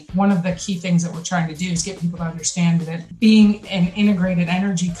one of the key things that we're trying to do is get people to understand that being an integrated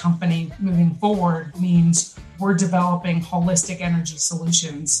energy company moving forward means we're developing holistic energy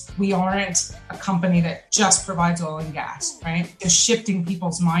solutions. We aren't a company that just provides oil and gas, right? Just shifting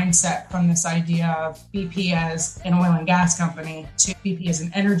people's mindset from this idea of BP as an oil and gas company to BP as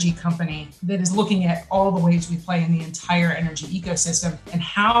an energy company that is looking at all the ways we play in the entire energy ecosystem and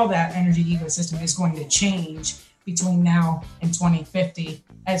how that energy ecosystem is going to change between now and 2050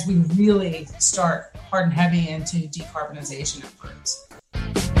 as we really start hard and heavy into decarbonization efforts.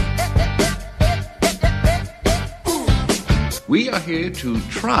 We are here to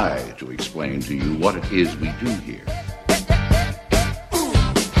try to explain to you what it is we do here.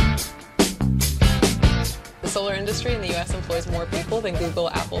 The solar industry in the U.S. employs more people than Google,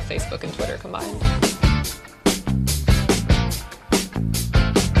 Apple, Facebook, and Twitter combined.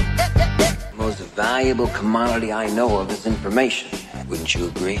 The most valuable commodity I know of is information. Wouldn't you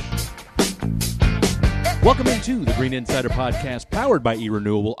agree? Welcome into the Green Insider Podcast, powered by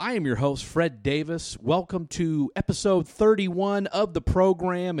eRenewable. I am your host, Fred Davis. Welcome to episode 31 of the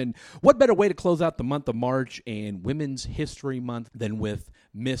program. And what better way to close out the month of March and Women's History Month than with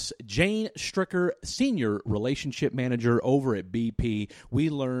Miss Jane Stricker, Senior Relationship Manager over at BP. We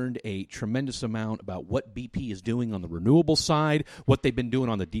learned a tremendous amount about what BP is doing on the renewable side, what they've been doing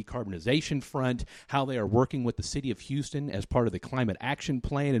on the decarbonization front, how they are working with the city of Houston as part of the Climate Action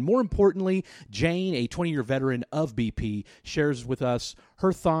Plan, and more importantly, Jane, a 20-year veteran of BP, shares with us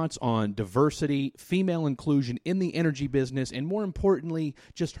her thoughts on diversity, female inclusion in the energy business, and more importantly,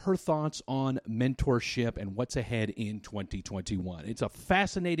 just her thoughts on mentorship and what's ahead in 2021. It's a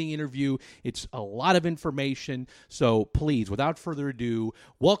fascinating interview. It's a lot of information. So please, without further ado,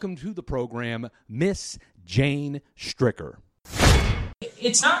 welcome to the program, Miss Jane Stricker.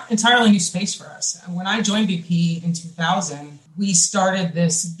 It's not entirely new space for us. When I joined BP in 2000, we started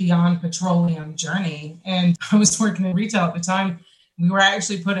this Beyond Petroleum journey, and I was working in retail at the time. We were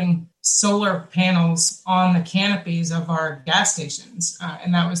actually putting solar panels on the canopies of our gas stations.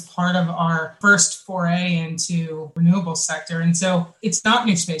 And that was part of our first foray into renewable sector. And so it's not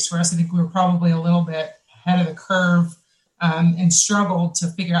new space for us. I think we were probably a little bit ahead of the curve and struggled to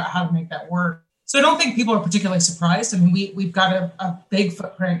figure out how to make that work. So I don't think people are particularly surprised. I mean, we've got a big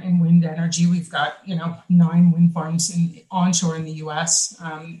footprint in wind energy. We've got, 9 wind farms onshore in the U.S.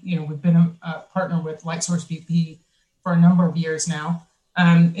 We've been a partner with Lightsource BP for a number of years now.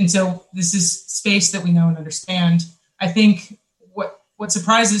 And so this is space that we know and understand. I think what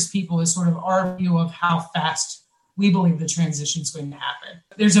surprises people is sort of our view of how fast we believe the transition is going to happen.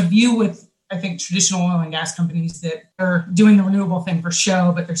 There's a view with, I think, traditional oil and gas companies that are doing the renewable thing for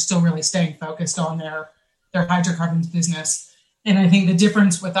show, but they're still really staying focused on their hydrocarbons business. And I think the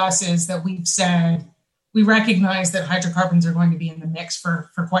difference with us is that we've said, we recognize that hydrocarbons are going to be in the mix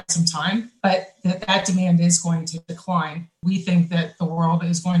for quite some time, but that demand is going to decline. We think that the world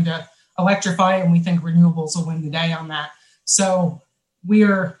is going to electrify, and we think renewables will win the day on that. So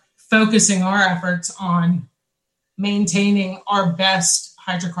we're focusing our efforts on maintaining our best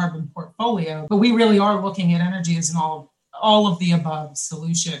hydrocarbon portfolio, but we really are looking at energy as an all of the above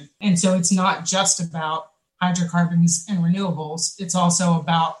solution. And so it's not just about hydrocarbons and renewables. It's also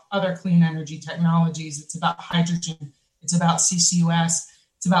about other clean energy technologies. It's about hydrogen. It's about CCUS.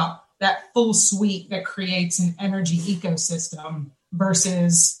 It's about that full suite that creates an energy ecosystem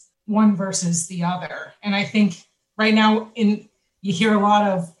versus the other. And I think right now you hear a lot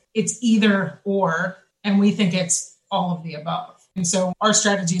of it's either or, and we think it's all of the above. And so our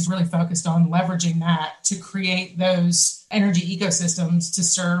strategy is really focused on leveraging that to create those energy ecosystems to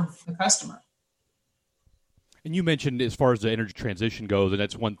serve the customer. And you mentioned as far as the energy transition goes, and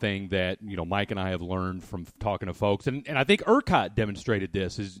that's one thing that, Mike and I have learned from talking to folks. And I think ERCOT demonstrated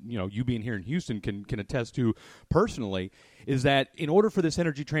this, is, you being here in Houston can attest to personally, is that in order for this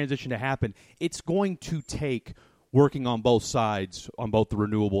energy transition to happen, it's going to take working on both sides, on both the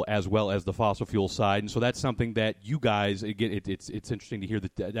renewable as well as the fossil fuel side. And so that's something that you guys, again, it's interesting to hear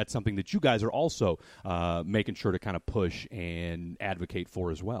that that's something that you guys are also making sure to kind of push and advocate for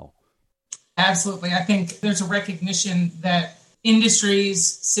as well. Absolutely. I think there's a recognition that industries,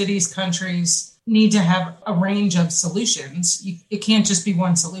 cities, countries need to have a range of solutions. It can't just be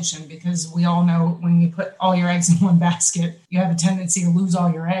one solution, because we all know when you put all your eggs in one basket, you have a tendency to lose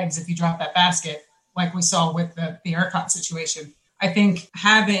all your eggs if you drop that basket, like we saw with the ERCOT situation. I think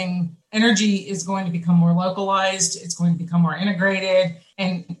having energy is going to become more localized, it's going to become more integrated,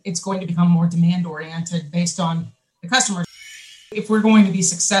 and it's going to become more demand-oriented based on the customer. If we're going to be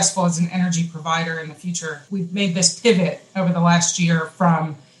successful as an energy provider in the future, we've made this pivot over the last year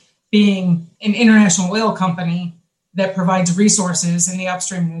from being an international oil company that provides resources in the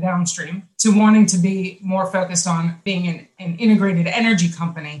upstream and the downstream to wanting to be more focused on being an integrated energy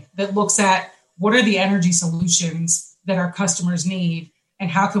company that looks at what are the energy solutions that our customers need and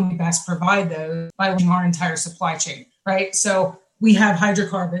how can we best provide those by linking our entire supply chain, right? So we have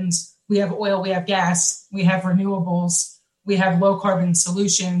hydrocarbons, we have oil, we have gas, we have renewables, we have low carbon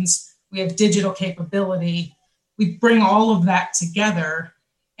solutions, we have digital capability. We bring all of that together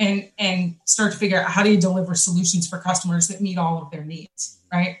and start to figure out how do you deliver solutions for customers that meet all of their needs,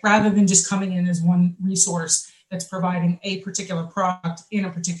 right? Rather than just coming in as one resource that's providing a particular product in a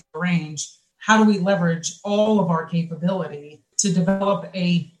particular range. How do we leverage all of our capability to develop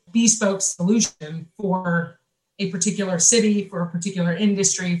a bespoke solution for a particular city, for a particular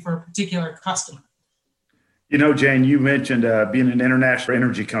industry, for a particular customer? You know, Jane, you mentioned being an international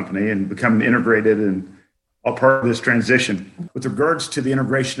energy company and becoming integrated and a part of this transition. With regards to the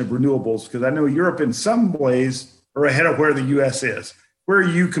integration of renewables, because I know Europe in some ways are ahead of where the U.S. is. Where are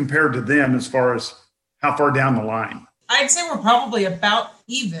you compared to them as far as how far down the line? I'd say we're probably about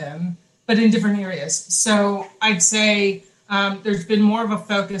even, but in different areas. So I'd say there's been more of a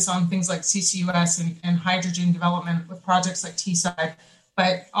focus on things like CCUS and hydrogen development with projects like Teesside,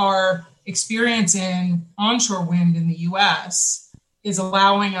 but our experience in onshore wind in the U.S. is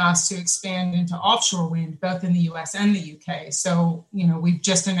allowing us to expand into offshore wind, both in the U.S. and the UK. So, we've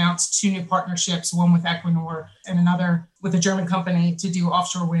just announced 2 new partnerships, one with Equinor and another with a German company to do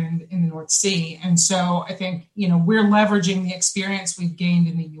offshore wind in the North Sea. And so I think, we're leveraging the experience we've gained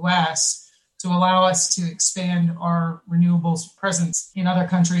in the U.S. to allow us to expand our renewables presence in other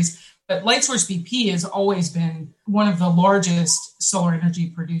countries. But Lightsource BP has always been one of the largest solar energy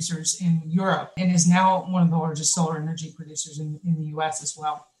producers in Europe and is now one of the largest solar energy producers in the U.S. as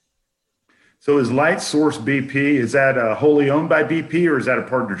well. So is Lightsource BP, is that wholly owned by BP or is that a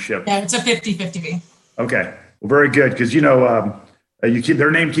partnership? Yeah, it's a 50-50. Okay, well, very good. Because,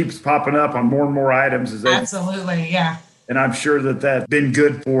 their name keeps popping up on more and more items. Absolutely, yeah. And I'm sure that's been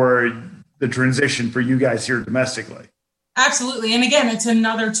good for the transition for you guys here domestically. Absolutely. And again, it's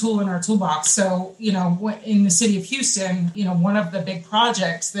another tool in our toolbox. So, in the city of Houston, one of the big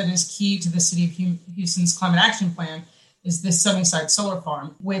projects that is key to the city of Houston's climate action plan is this Sunnyside solar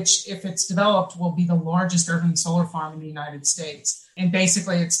farm, which, if it's developed, will be the largest urban solar farm in the United States. And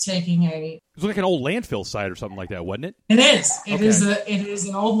basically, it's taking It's like an old landfill site or something like that, wasn't it? It is. It is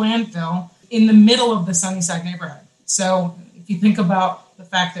an old landfill in the middle of the Sunnyside neighborhood. So if you think about the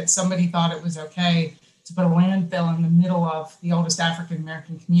fact that somebody thought it was okay to put a landfill in the middle of the oldest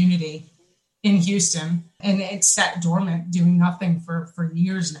African-American community in Houston, and it sat dormant doing nothing for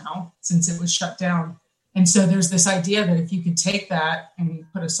years now since it was shut down. And so there's this idea that if you could take that and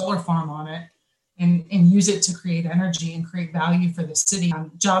put a solar farm on it and use it to create energy and create value for the city,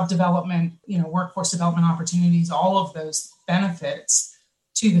 job development, workforce development opportunities, all of those benefits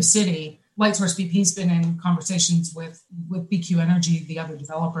to the city. Lightsource BP's been in conversations with BQ Energy, the other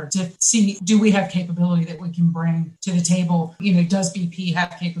developer, to see, do we have capability that we can bring to the table? Does BP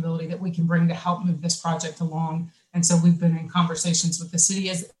have capability that we can bring to help move this project along? And so we've been in conversations with the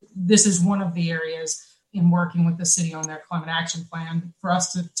city. This is one of the areas in working with the city on their climate action plan for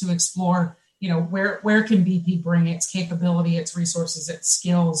us to explore, where can BP bring its capability, its resources, its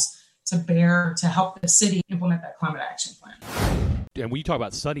skills to bear to help the city implement that climate action plan. And when you talk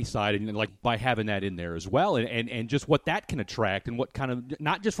about Sunnyside and like by having that in there as well and just what that can attract and what kind of,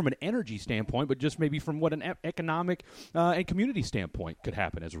 not just from an energy standpoint, but just maybe from what an economic and community standpoint could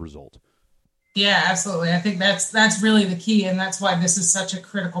happen as a result. Yeah, absolutely. I think that's really the key. And that's why this is such a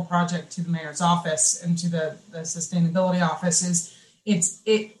critical project to the mayor's office and to the sustainability office is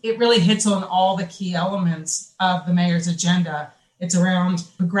it really hits on all the key elements of the mayor's agenda. It's around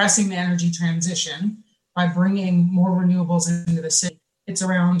progressing the energy transition by bringing more renewables into the city. It's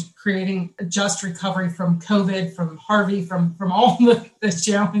around creating a just recovery from COVID, from Harvey, from all the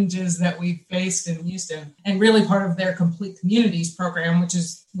challenges that we've faced in Houston, and really part of their Complete Communities program, which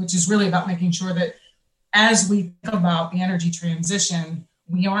is really about making sure that as we think about the energy transition,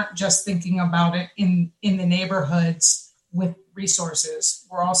 we aren't just thinking about it in the neighborhoods with resources.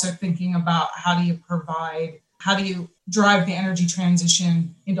 We're also thinking about how do you drive the energy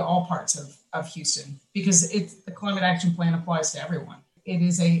transition into all parts of Houston, because the climate action plan applies to everyone. It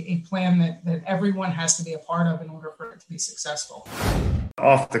is a plan that everyone has to be a part of in order for it to be successful.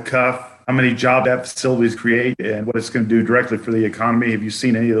 Off the cuff, how many jobs that facilities create and what it's going to do directly for the economy? Have you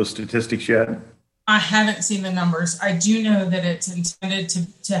seen any of those statistics yet? I haven't seen the numbers. I do know that it's intended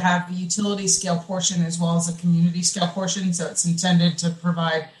to have the utility scale portion as well as a community scale portion. So it's intended to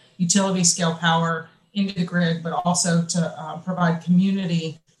provide utility scale power into the grid, but also to provide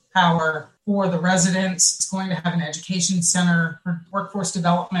community power for the residents. It's going to have an education center for workforce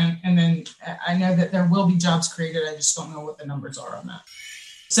development. And then I know that there will be jobs created. I just don't know what the numbers are on that.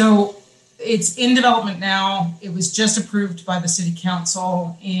 So it's in development now. It was just approved by the city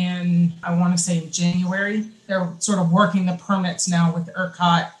council in, I want to say, in January. They're sort of working the permits now with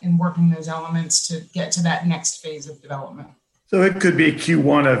ERCOT and working those elements to get to that next phase of development. So it could be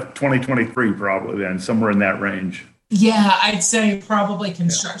Q1 of 2023, probably then, somewhere in that range. Yeah, I'd say probably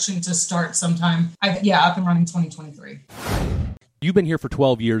construction to start sometime. Up and running 2023. You've been here for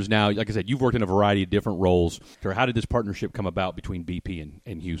 12 years now. Like I said, you've worked in a variety of different roles. So how did this partnership come about between BP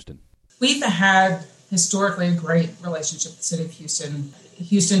and Houston? We've had historically a great relationship with the city of Houston.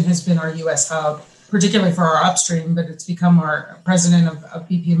 Houston has been our U.S. hub, particularly for our upstream, but it's become our president of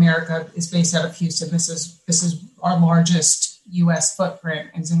BP America is based out of Houston. This is our largest U.S. footprint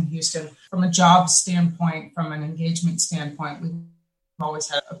is in Houston. From a job standpoint, from an engagement standpoint, we've always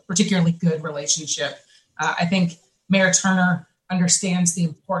had a particularly good relationship. I think Mayor Turner understands the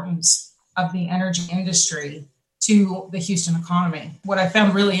importance of the energy industry to the Houston economy. What I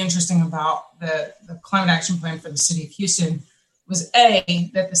found really interesting about the climate action plan for the city of Houston was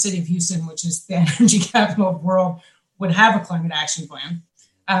A, that the city of Houston, which is the energy capital of the world, would have a climate action plan.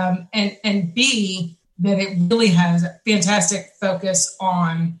 And B, that it really has a fantastic focus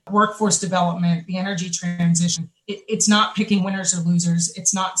on workforce development, the energy transition. It's not picking winners or losers.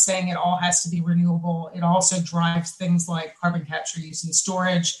 It's not saying it all has to be renewable. It also drives things like carbon capture, use and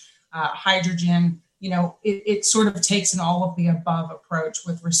storage, hydrogen. It sort of takes an all of the above approach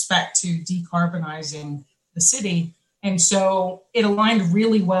with respect to decarbonizing the city. And so it aligned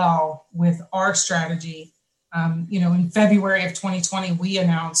really well with our strategy. In February of 2020, we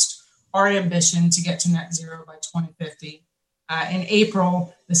announced our ambition to get to net zero by 2050. In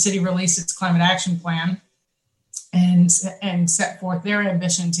April, the city released its climate action plan and set forth their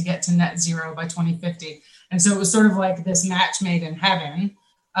ambition to get to net zero by 2050. And so it was sort of like this match made in heaven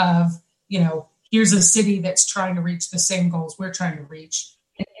of, here's a city that's trying to reach the same goals we're trying to reach.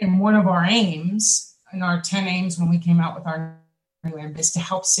 And one of our aims, and our 10 aims when we came out with our new aim, is to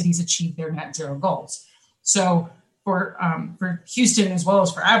help cities achieve their net zero goals. So for Houston as well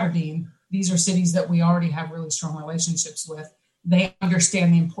as for Aberdeen, these are cities that we already have really strong relationships with. They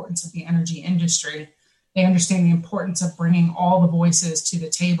understand the importance of the energy industry. They understand the importance of bringing all the voices to the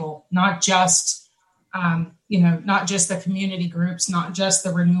table, not just the community groups, not just the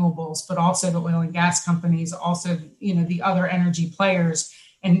renewables, but also the oil and gas companies, also, the other energy players,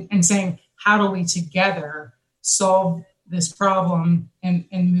 and saying, how do we together solve this problem and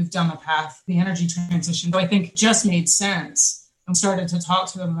move down the path, the energy transition. So I think it just made sense. And started to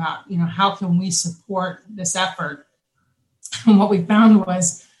talk to them about, how can we support this effort? And what we found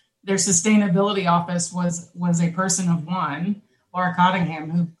was their sustainability office was a person of one, Laura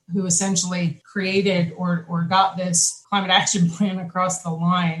Cottingham, who essentially created or got this climate action plan across the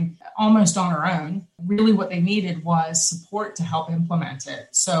line almost on her own. Really what they needed was support to help implement it.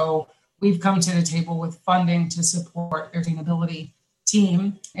 So we've come to the table with funding to support their sustainability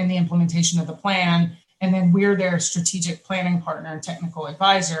team in the implementation of the plan. And then we're their strategic planning partner and technical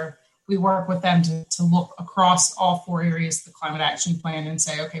advisor. We work with them to look across all four areas of the climate action plan and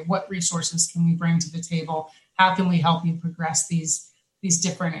say, okay, what resources can we bring to the table? How can we help you progress these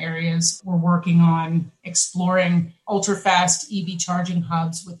different areas? We're working on exploring ultra-fast EV charging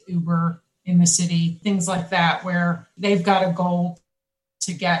hubs with Uber in the city, things like that, where they've got a goal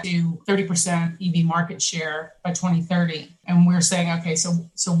to get to 30% EV market share by 2030. And we're saying, okay, so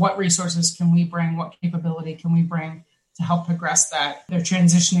what resources can we bring? What capability can we bring to help progress that? They're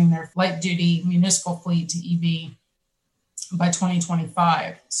transitioning their light duty municipal fleet to EV by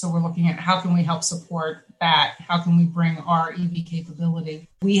 2025. So we're looking at how can we help support that? How can we bring our EV capability?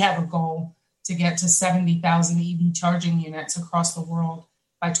 We have a goal to get to 70,000 EV charging units across the world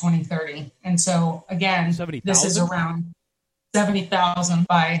by 2030. And so again, 70,000? This is around 70,000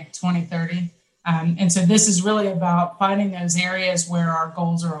 by 2030. And so this is really about finding those areas where our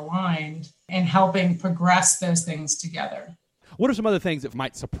goals are aligned and helping progress those things together. What are some other things that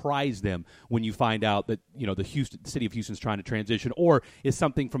might surprise them when you find out that, the city of Houston's trying to transition, or is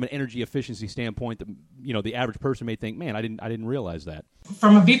something from an energy efficiency standpoint that, the average person may think, man, I didn't realize that?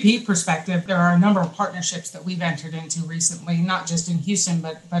 From a BP perspective, there are a number of partnerships that we've entered into recently, not just in Houston,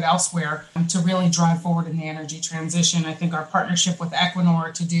 but elsewhere, to really drive forward in the energy transition. I think our partnership with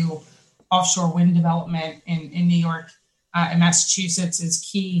Equinor to do offshore wind development in New York and Massachusetts is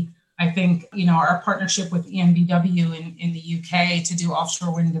key. I think, our partnership with EnBW in the UK to do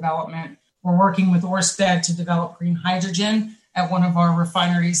offshore wind development. We're working with Ørsted to develop green hydrogen. at one of our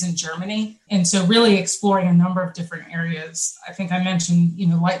refineries in Germany. And so really exploring a number of different areas. I think I mentioned,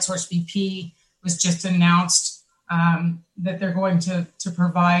 Lightsource BP was just announced that they're going to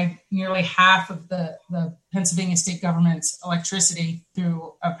provide nearly half of the Pennsylvania state government's electricity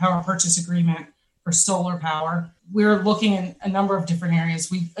through a power purchase agreement for solar power. We're looking in a number of different areas.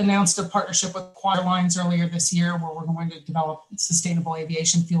 We announced a partnership with Quad Lines earlier this year where we're going to develop sustainable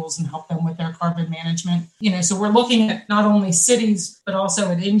aviation fuels and help them with their carbon management. So we're looking at not only cities, but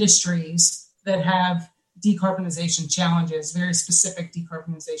also at industries that have decarbonization challenges, very specific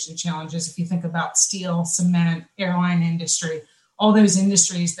decarbonization challenges. If you think about steel, cement, airline industry, all those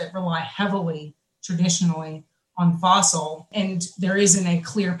industries that rely heavily traditionally on fossil, and there isn't a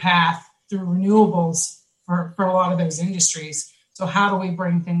clear path through renewables for a lot of those industries. So how do we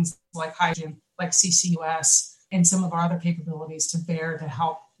bring things like hydrogen, like CCUS, and some of our other capabilities to bear to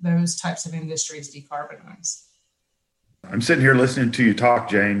help those types of industries decarbonize? I'm sitting here listening to you talk,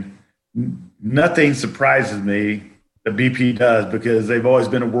 Jane. Nothing surprises me that BP does because they've always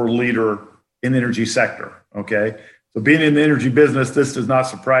been a world leader in the energy sector, okay? So being in the energy business, this does not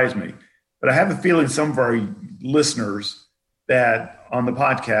surprise me. But I have a feeling some of our listeners that on the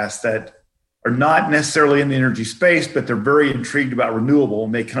podcast that are not necessarily in the energy space, but they're very intrigued about renewable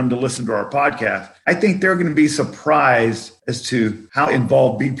and they come to listen to our podcast. I think they're going to be surprised as to how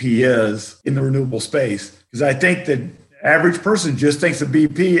involved BP is in the renewable space. Because I think that average person just thinks of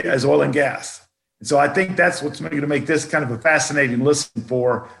BP as oil and gas. And so I think that's what's going to make this kind of a fascinating listen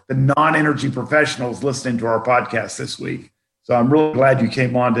for the non-energy professionals listening to our podcast this week. So I'm really glad you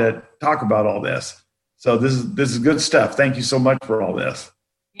came on to talk about all this. So this is good stuff. Thank you so much for all this.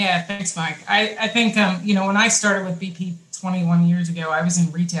 Yeah, thanks, Mike. I think, when I started with BP 21 years ago, I was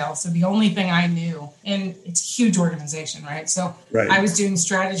in retail. So the only thing I knew, and it's a huge organization, right? So I was doing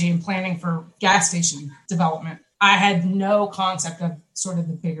strategy and planning for gas station development. I had no concept of sort of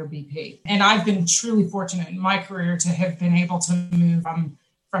the bigger BP. And I've been truly fortunate in my career to have been able to move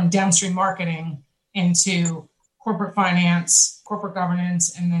from downstream marketing into corporate finance, corporate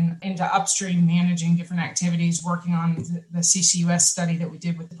governance, and then into upstream managing different activities, working on the CCUS study that we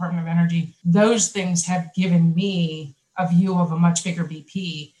did with the Department of Energy. Those things have given me a view of a much bigger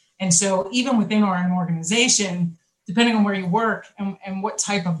BP. And so even within our own organization, depending on where you work and what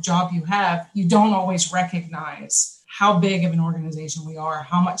type of job you have, you don't always recognize how big of an organization we are,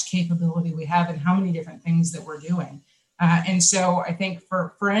 how much capability we have, and how many different things that we're doing. And so I think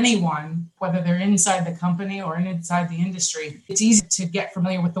for anyone, whether they're inside the company or inside the industry, it's easy to get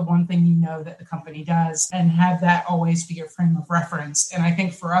familiar with the one thing that the company does and have that always be your frame of reference. And I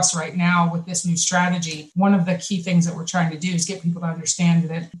think for us right now with this new strategy, one of the key things that we're trying to do is get people to understand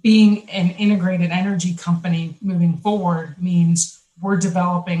that being an integrated energy company moving forward means we're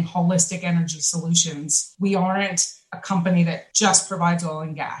developing holistic energy solutions. We aren't a company that just provides oil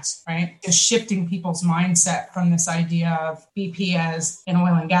and gas, right? Just shifting people's mindset from this idea of BP as an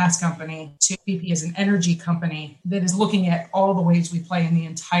oil and gas company to BP as an energy company that is looking at all the ways we play in the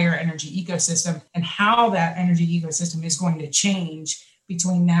entire energy ecosystem and how that energy ecosystem is going to change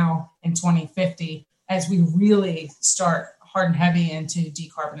between now and 2050 as we really start hard and heavy into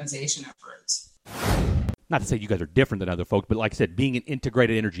decarbonization efforts. Not to say you guys are different than other folks, but like I said, being an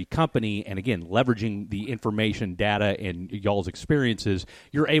integrated energy company and, again, leveraging the information, data, and y'all's experiences,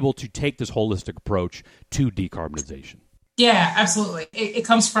 you're able to take this holistic approach to decarbonization. Yeah, absolutely. It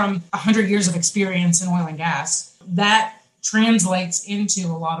comes from 100 years of experience in oil and gas. That translates into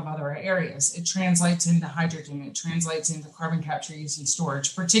a lot of other areas. It translates into hydrogen. It translates into carbon capture, use, and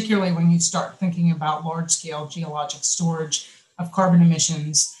storage, particularly when you start thinking about large-scale geologic storage of carbon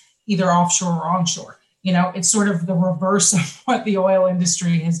emissions, either offshore or onshore. It's sort of the reverse of what the oil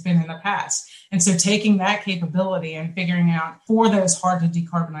industry has been in the past. And so taking that capability and figuring out for those hard to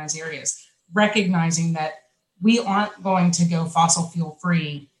decarbonize areas, recognizing that we aren't going to go fossil fuel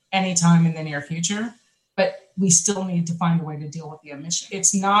free anytime in the near future, but we still need to find a way to deal with the emission.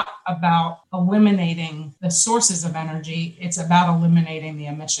 It's not about eliminating the sources of energy. It's about eliminating the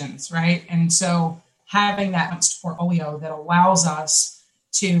emissions, right? And so having that portfolio that allows us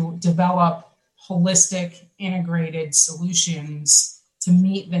to develop holistic, integrated solutions to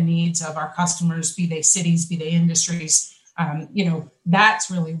meet the needs of our customers, be they cities, be they industries.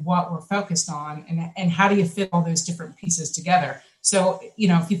 That's really what we're focused on. And how do you fit all those different pieces together? So,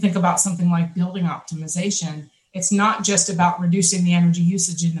 if you think about something like building optimization, it's not just about reducing the energy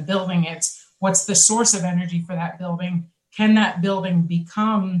usage in the building. It's what's the source of energy for that building? Can that building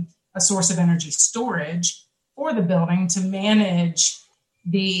become a source of energy storage for the building to manage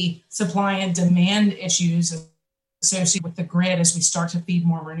the supply and demand issues associated with the grid as we start to feed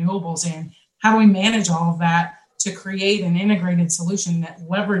more renewables in? How do we manage all of that to create an integrated solution that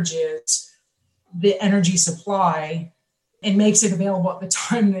leverages the energy supply and makes it available at the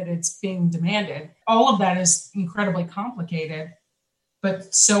time that it's being demanded. All of that is incredibly complicated,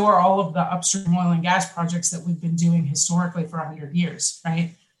 but so are all of the upstream oil and gas projects that we've been doing historically for 100 years,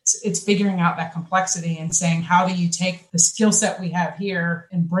 right? It's figuring out that complexity and saying, how do you take the skill set we have here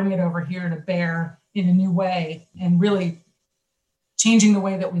and bring it over here to bear in a new way, and really changing the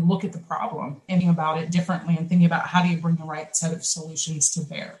way that we look at the problem, thinking about it differently and thinking about how do you bring the right set of solutions to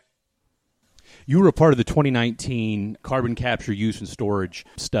bear. You were a part of the 2019 carbon capture, use, and storage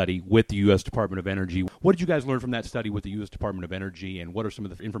study with the U.S. Department of Energy. What did you guys learn from that study with the U.S. Department of Energy, and what are some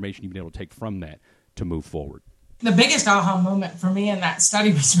of the information you've been able to take from that to move forward? The biggest aha moment for me in that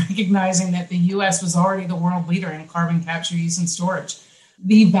study was recognizing that the U.S. was already the world leader in carbon capture, use, and storage.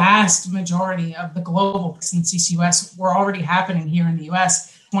 The vast majority of the global in CCUS were already happening here in the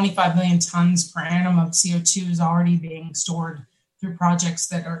U.S. 25 million tons per annum of CO2 is already being stored through projects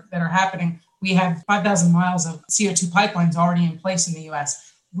that are happening. We have 5,000 miles of CO2 pipelines already in place in the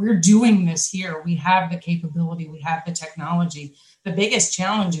U.S. We're doing this here. We have the capability. We have the technology. The biggest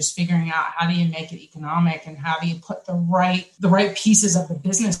challenge is figuring out how do you make it economic and how do you put the right pieces of the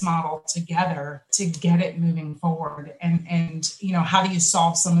business model together to get it moving forward. And how do you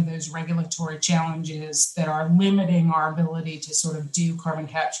solve some of those regulatory challenges that are limiting our ability to sort of do carbon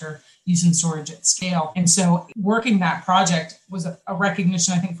capture, use, and storage at scale. And so working that project was a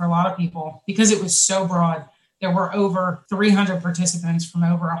recognition, I think, for a lot of people, because it was so broad. There were over 300 participants from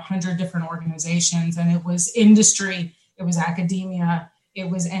over 100 different organizations, and it was industry, it was academia, it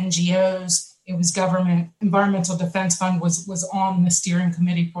was NGOs, it was government. Environmental Defense Fund was on the steering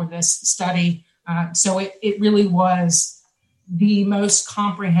committee for this study. So it really was the most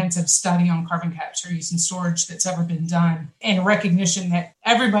comprehensive study on carbon capture, use, and storage that's ever been done, and a recognition that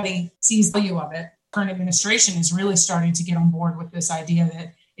everybody sees the value of it. Current administration is really starting to get on board with this idea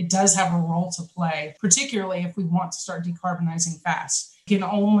that it does have a role to play, particularly if we want to start decarbonizing fast. You can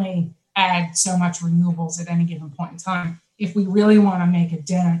only add so much renewables at any given point in time. If we really want to make a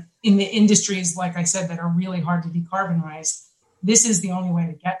dent in the industries, like I said, that are really hard to decarbonize, this is the only way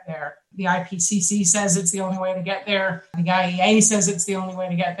to get there. The IPCC says it's the only way to get there. The IEA says it's the only way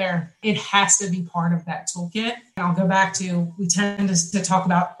to get there. It has to be part of that toolkit. And I'll go back to, we tend to talk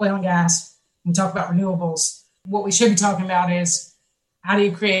about oil and gas. We talk about renewables. What we should be talking about is, how do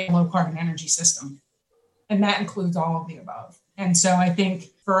you create a low carbon energy system? And that includes all of the above. And so I think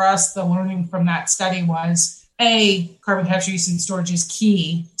for us, the learning from that study was, carbon capture, use, and storage is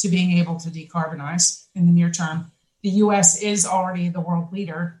key to being able to decarbonize in the near term. The U.S. is already the world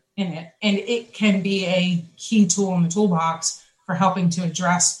leader in it, and it can be a key tool in the toolbox for helping to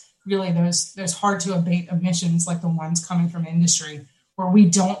address really those hard to abate emissions like the ones coming from industry, where we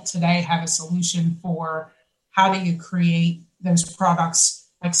don't today have a solution for how do you create those products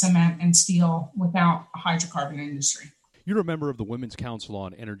like cement and steel without a hydrocarbon industry. You're a member of the Women's Council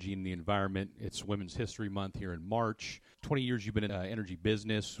on Energy and the Environment. It's Women's History Month here in March. 20 years you've been in energy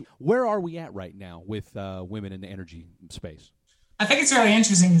business. Where are we at right now with women in the energy space? I think it's really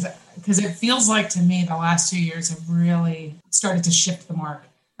interesting because it feels like to me the last 2 years have really started to shift the mark.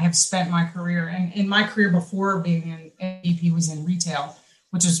 I have spent my career, and in my career before being in BP was in retail,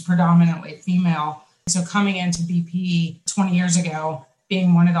 which is predominantly female. So coming into BP 20 years ago,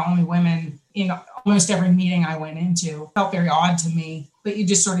 being one of the only women in almost every meeting I went into, felt very odd to me, but you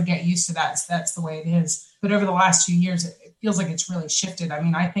just sort of get used to that. So that's the way it is. But over the last 2 years, it feels like it's really shifted. I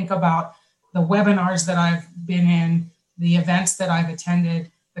mean, I think about the webinars that I've been in, the events that I've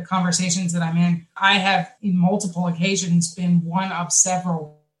attended, the conversations that I'm in. I have, in multiple occasions, been one of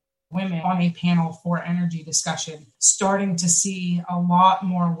several women on a panel for energy discussion, starting to see a lot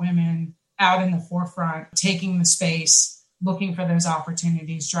more women out in the forefront, taking the space, looking for those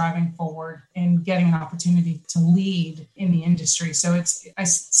opportunities, driving forward, and getting an opportunity to lead in the industry. So I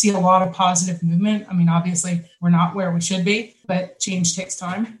see a lot of positive movement. I mean, obviously, we're not where we should be, but change takes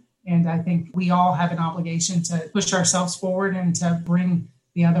time. And I think we all have an obligation to push ourselves forward and to bring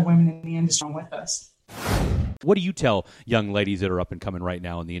the other women in the industry with us. What do you tell young ladies that are up and coming right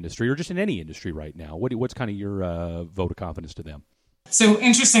now in the industry, or just in any industry right now? What's kind of your vote of confidence to them? So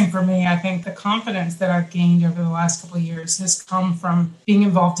interesting for me, I think the confidence that I've gained over the last couple of years has come from being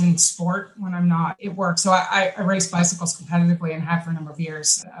involved in sport when I'm not at work. So I race bicycles competitively and have for a number of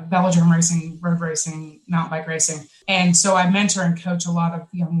years, velodrome racing, road racing, mountain bike racing. And so I mentor and coach a lot of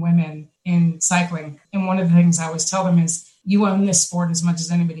young women in cycling. And one of the things I always tell them is, you own this sport as much as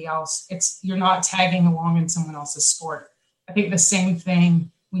anybody else. You're not tagging along in someone else's sport. I think the same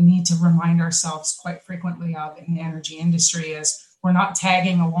thing we need to remind ourselves quite frequently of in the energy industry is, We're not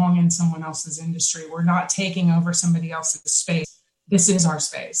tagging along in someone else's industry. We're not taking over somebody else's space. This is our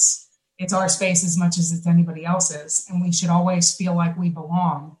space. It's our space as much as it's anybody else's. And we should always feel like we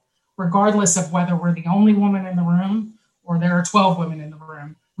belong, regardless of whether we're the only woman in the room or there are 12 women in the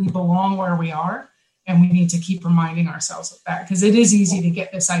room. We belong where we are. And we need to keep reminding ourselves of that, because it is easy to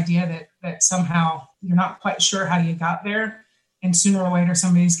get this idea that somehow you're not quite sure how you got there. And sooner or later,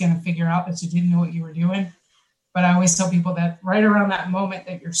 somebody's going to figure out that you didn't know what you were doing. But I always tell people that right around that moment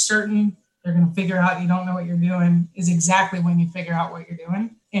that you're certain they're going to figure out you don't know what you're doing is exactly when you figure out what you're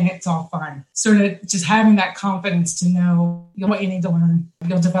doing. And it's all fine. Sort of just having that confidence to know what you need to learn.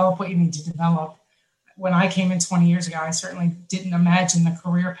 You'll develop what you need to develop. When I came in 20 years ago, I certainly didn't imagine the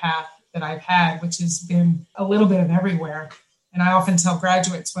career path that I've had, which has been a little bit of everywhere. And I often tell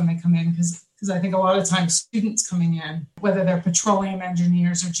graduates when they come in, because I think a lot of times students coming in, whether they're petroleum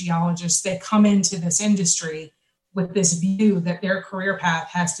engineers or geologists, they come into this industry with this view that their career path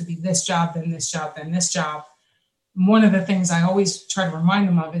has to be this job, then this job, then this job. And one of the things I always try to remind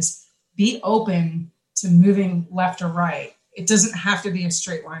them of is be open to moving left or right. It doesn't have to be a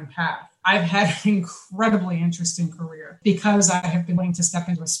straight line path. I've had an incredibly interesting career because I have been willing to step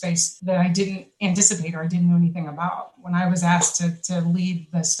into a space that I didn't anticipate or I didn't know anything about. When I was asked to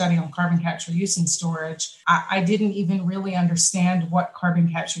lead the study on carbon capture, use, and storage, I didn't even really understand what carbon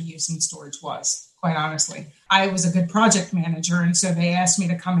capture, use, and storage was, quite honestly. I was a good project manager, and so they asked me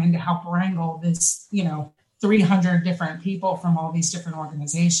to come in to help wrangle this, 300 different people from all these different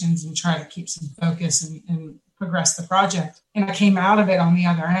organizations and try to keep some focus and progress the project. And I came out of it on the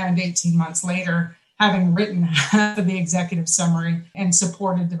other end 18 months later, having written half of the executive summary and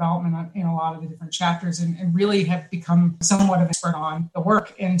supported development in a lot of the different chapters and really have become somewhat of an expert on the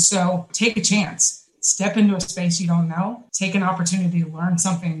work. And so take a chance, step into a space you don't know, take an opportunity to learn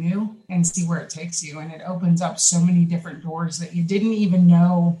something new and see where it takes you. And it opens up so many different doors that you didn't even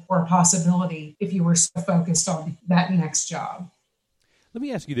know were a possibility if you were so focused on that next job. Let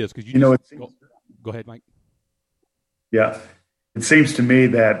me ask you this, because go ahead, Mike. Yeah, it seems to me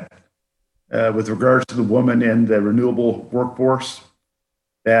that with regards to the woman in the renewable workforce,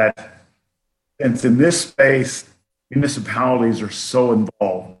 that since in this space, municipalities are so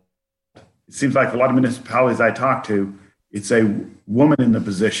involved. It seems like a lot of municipalities I talk to, it's a woman in the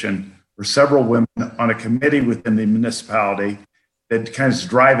position or several women on a committee within the municipality that kind of is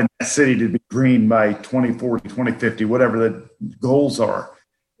driving that city to be green by 2040, 2050, whatever the goals are.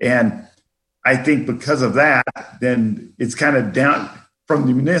 And I think because of that, then it's kind of down from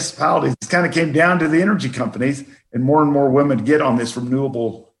the municipalities, it kind of came down to the energy companies, and more women get on this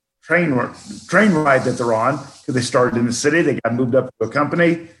renewable train ride that they're on because they started in the city, they got moved up to a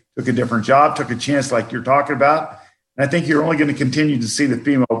company, took a different job, took a chance like you're talking about. And I think you're only going to continue to see the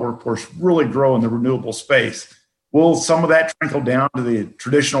female workforce really grow in the renewable space. Will some of that trickle down to the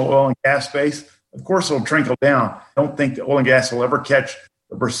traditional oil and gas space? Of course, it'll trickle down. I don't think that oil and gas will ever catch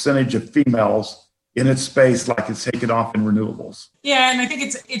the percentage of females in its space like it's taken off in renewables. Yeah, and I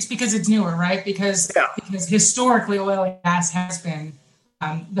think it's because it's newer, right? Because historically oil and gas has been,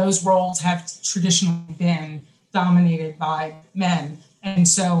 those roles have traditionally been dominated by men. And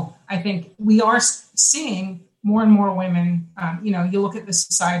so I think we are seeing more and more women. You look at the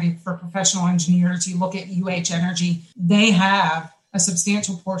Society for Professional Engineers, you look at UH Energy, they have a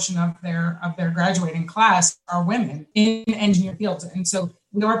substantial portion of their graduating class are women in engineering fields. And so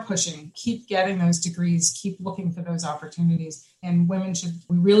we are pushing, keep getting those degrees, keep looking for those opportunities. And we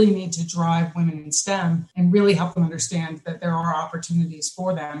really need to drive women in STEM and really help them understand that there are opportunities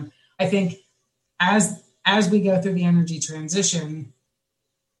for them. I think as we go through the energy transition,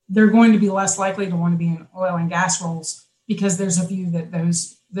 they're going to be less likely to want to be in oil and gas roles because there's a view that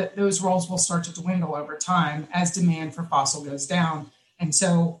those roles will start to dwindle over time as demand for fossil goes down. And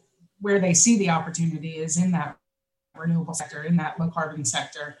so where they see the opportunity is in that renewable sector, in that low carbon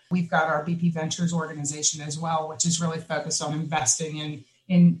sector. We've got our BP Ventures organization as well, which is really focused on investing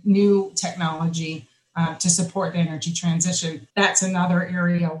in new technology to support the energy transition. That's another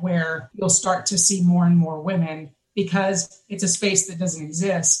area where you'll start to see more and more women because it's a space that doesn't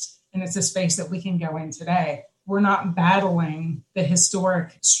exist and it's a space that we can go in today. We're not battling the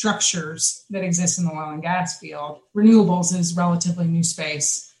historic structures that exist in the oil and gas field. Renewables is relatively new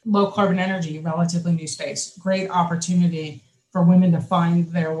space. Low carbon energy, relatively new space. Great opportunity for women to find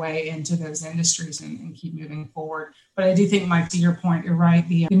their way into those industries and keep moving forward. But I do think, Mike, to your point, you're right.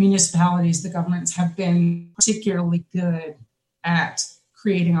 The municipalities, the governments have been particularly good at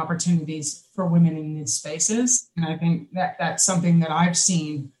creating opportunities for women in these spaces. And I think that that's something that I've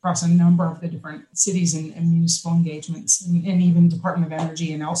seen across a number of the different cities and municipal engagements and even Department of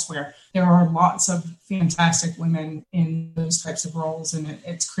Energy and elsewhere. There are lots of fantastic women in those types of roles, and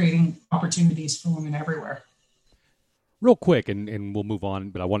it's creating opportunities for women everywhere. Real quick, and we'll move on,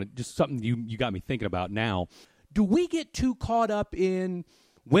 but I want to just something you got me thinking about now. Do we get too caught up in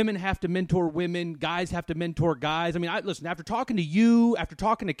women have to mentor women, guys have to mentor guys? I mean, listen, after talking to you, after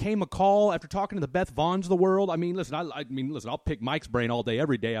talking to Kay McCall, after talking to the Beth Vaughns of the world, I mean, listen, I'll pick Mike's brain all day,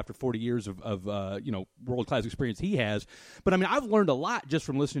 every day after 40 years of world-class experience he has. But, I mean, I've learned a lot just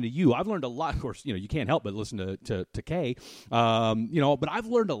from listening to you. I've learned a lot. Of course, you can't help but listen to Kay, but I've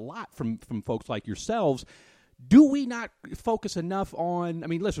learned a lot from folks like yourselves. Do we not focus enough on, I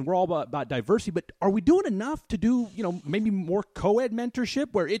mean, listen, we're all about diversity, but are we doing enough to do, maybe more co-ed mentorship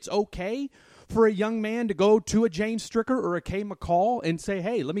where it's okay for a young man to go to a Jane Stricker or a Kay McCall and say,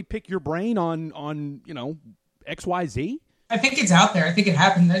 hey, let me pick your brain on X, Y, Z? I think it's out there. I think it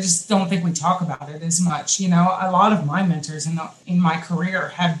happened. I just don't think we talk about it as much. A lot of my mentors in my career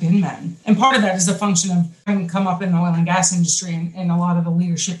have been men. And part of that is a function of having come up in the oil and gas industry, and a lot of the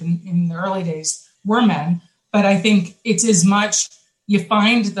leadership in the early days were men. But I think it's as much you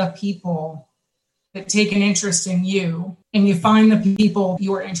find the people that take an interest in you, and you find the people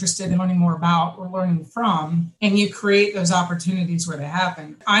you are interested in learning more about or learning from, and you create those opportunities where they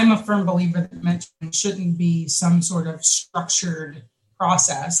happen. I'm a firm believer that mentoring shouldn't be some sort of structured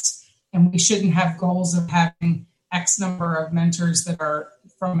process, and we shouldn't have goals of having X number of mentors that are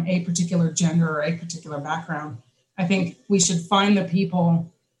from a particular gender or a particular background. I think we should find the people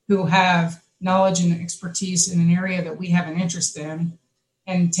who have knowledge and expertise in an area that we have an interest in,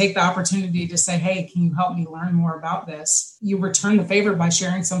 and take the opportunity to say, hey, can you help me learn more about this? You return the favor by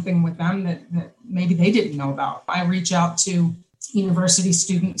sharing something with them that maybe they didn't know about. I reach out to university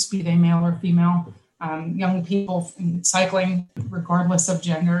students, be they male or female, young people in cycling, regardless of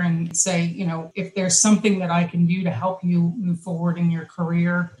gender, and say, if there's something that I can do to help you move forward in your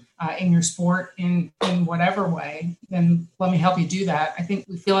career, in your sport, in whatever way, then let me help you do that. I think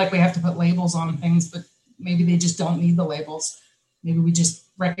we feel like we have to put labels on things, but maybe they just don't need the labels. Maybe we just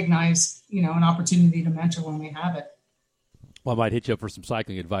recognize, an opportunity to mentor when we have it. Well, I might hit you up for some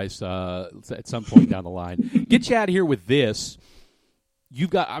cycling advice at some point down the line. Get you out of here with this. You've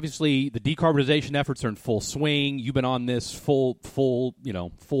got, obviously, the decarbonization efforts are in full swing. You've been on this full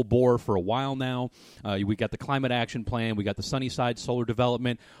bore for a while now. We got the climate action plan. We got the Sunnyside solar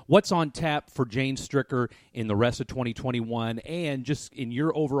development. What's on tap for Jane Stricker in the rest of 2021? And just in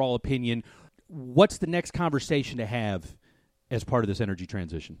your overall opinion, what's the next conversation to have as part of this energy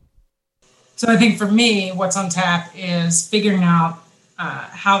transition? So I think for me, what's on tap is figuring out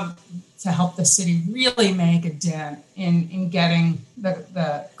how to help the city really make a dent in getting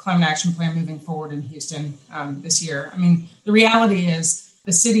the climate action plan moving forward in Houston this year. I mean, the reality is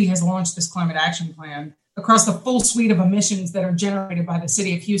the city has launched this climate action plan across the full suite of emissions that are generated by the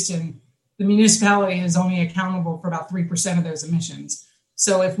city of Houston. The municipality is only accountable for about 3% of those emissions.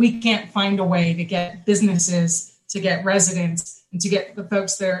 So if we can't find a way to get businesses, to get residents, and to get the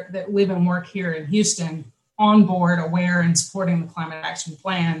folks there that live and work here in Houston on board, aware, and supporting the climate action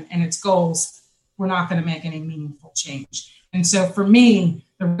plan and its goals, we're not going to make any meaningful change. And so for me,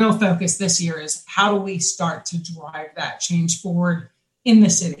 the real focus this year is how do we start to drive that change forward in the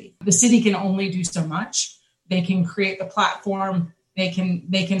city? The city can only do so much. They can create the platform. They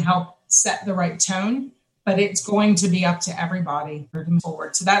can help set the right tone, but it's going to be up to everybody to move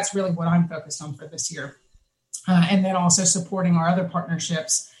forward. So that's really what I'm focused on for this year. And then also supporting our other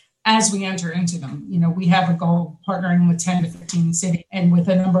partnerships as we enter into them. We have a goal partnering with 10 to 15 cities and with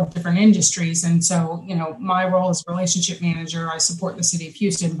a number of different industries. And so, my role as relationship manager, I support the city of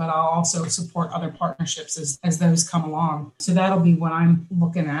Houston, but I'll also support other partnerships as those come along. So that'll be what I'm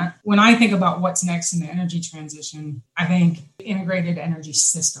looking at. When I think about what's next in the energy transition, I think integrated energy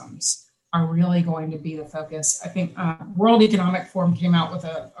systems are really going to be the focus. I think World Economic Forum came out with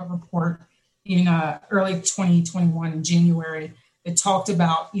a report in early 2021 in January that talked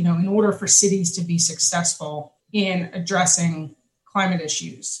about, in order for cities to be successful in addressing climate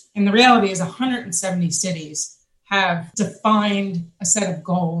issues. And the reality is 170 cities have defined a set of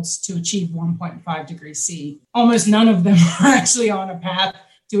goals to achieve 1.5 degrees C. Almost none of them are actually on a path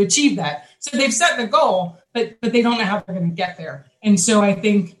to achieve that. So they've set the goal, but they don't know how they're going to get there. And so I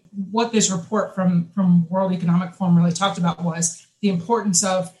think what this report from World Economic Forum really talked about was the importance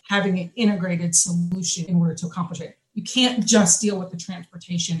of having an integrated solution in order to accomplish it. You can't just deal with the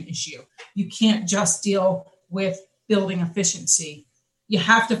transportation issue. You can't just deal with building efficiency. You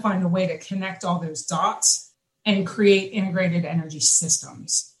have to find a way to connect all those dots and create integrated energy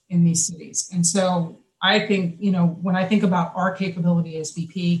systems in these cities. And so I think, when I think about our capability as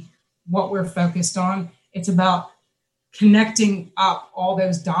BP, what we're focused on, it's about connecting up all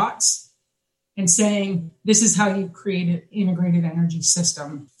those dots and saying, this is how you create an integrated energy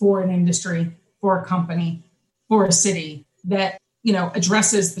system for an industry, for a company, for a city that,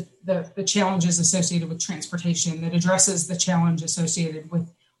 addresses the challenges associated with transportation, that addresses the challenge associated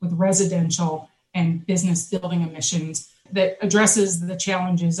with residential and business building emissions, that addresses the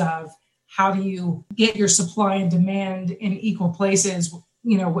challenges of how do you get your supply and demand in equal places,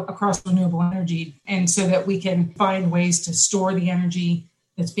 across renewable energy, and so that we can find ways to store the energy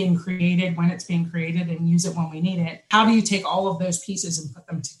that's being created when it's being created and use it when we need it. How do you take all of those pieces and put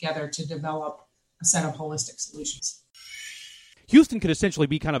them together to develop a set of holistic solutions? Houston could essentially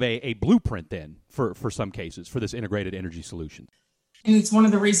be kind of a blueprint then for some cases for this integrated energy solution. And it's one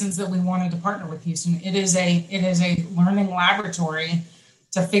of the reasons that we wanted to partner with Houston. It is a learning laboratory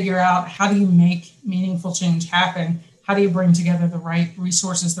to figure out how do you make meaningful change happen? How do you bring together the right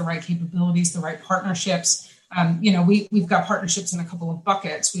resources, the right capabilities, the right partnerships? We've got partnerships in a couple of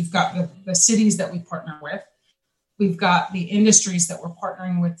buckets. We've got the cities that we partner with. We've got the industries that we're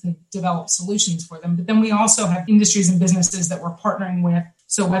partnering with to develop solutions for them. But then we also have industries and businesses that we're partnering with.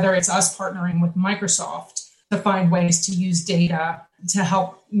 So whether it's us partnering with Microsoft to find ways to use data to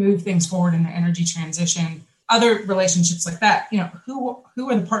help move things forward in the energy transition, other relationships like that, who are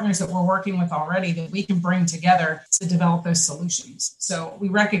the partners that we're working with already that we can bring together to develop those solutions? So we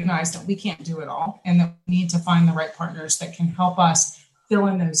recognize that we can't do it all and that we need to find the right partners that can help us fill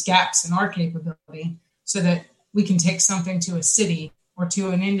in those gaps in our capability so that we can take something to a city or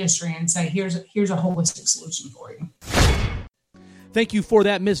to an industry and say, here's a holistic solution for you. Thank you for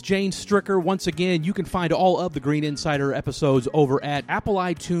that, Miss Jane Stricker. Once again, you can find all of the Green Insider episodes over at Apple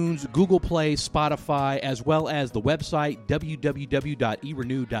iTunes, Google Play, Spotify, as well as the website,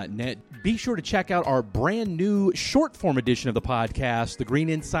 www.erenew.net. Be sure to check out our brand new short-form edition of the podcast, the Green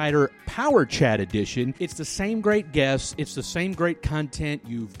Insider Power Chat Edition. It's the same great guests. It's the same great content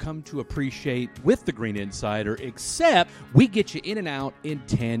you've come to appreciate with the Green Insider, except we get you in and out in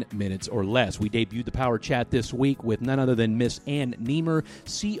 10 minutes or less. We debuted the Power Chat this week with none other than Miss Ann Niemer,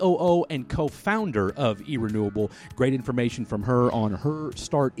 COO and co-founder of eRenewable. Great information from her on her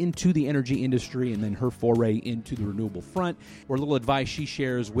start into the energy industry and then her foray into the renewable front, or a little advice she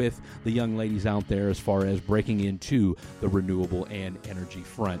shares with the young ladies out there as far as breaking into the renewable and energy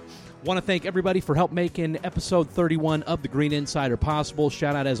front. Want to thank everybody for help making episode 31 of the Green Insider possible.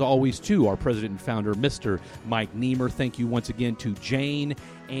 Shout out, as always, to our president and founder, Mr. Mike Niemer. Thank you once again to Jane,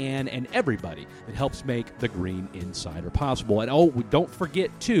 Ann, and everybody that helps make the Green Insider possible. And don't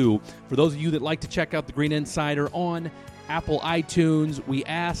forget, too, for those of you that like to check out the Green Insider on Apple iTunes, we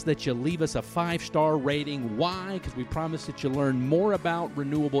ask that you leave us a 5-star rating. Why? Because we promise that you learn more about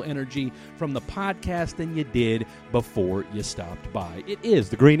renewable energy from the podcast than you did before you stopped by. It is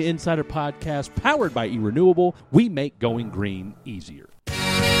the Green Insider Podcast, powered by eRenewable. We make going green easier.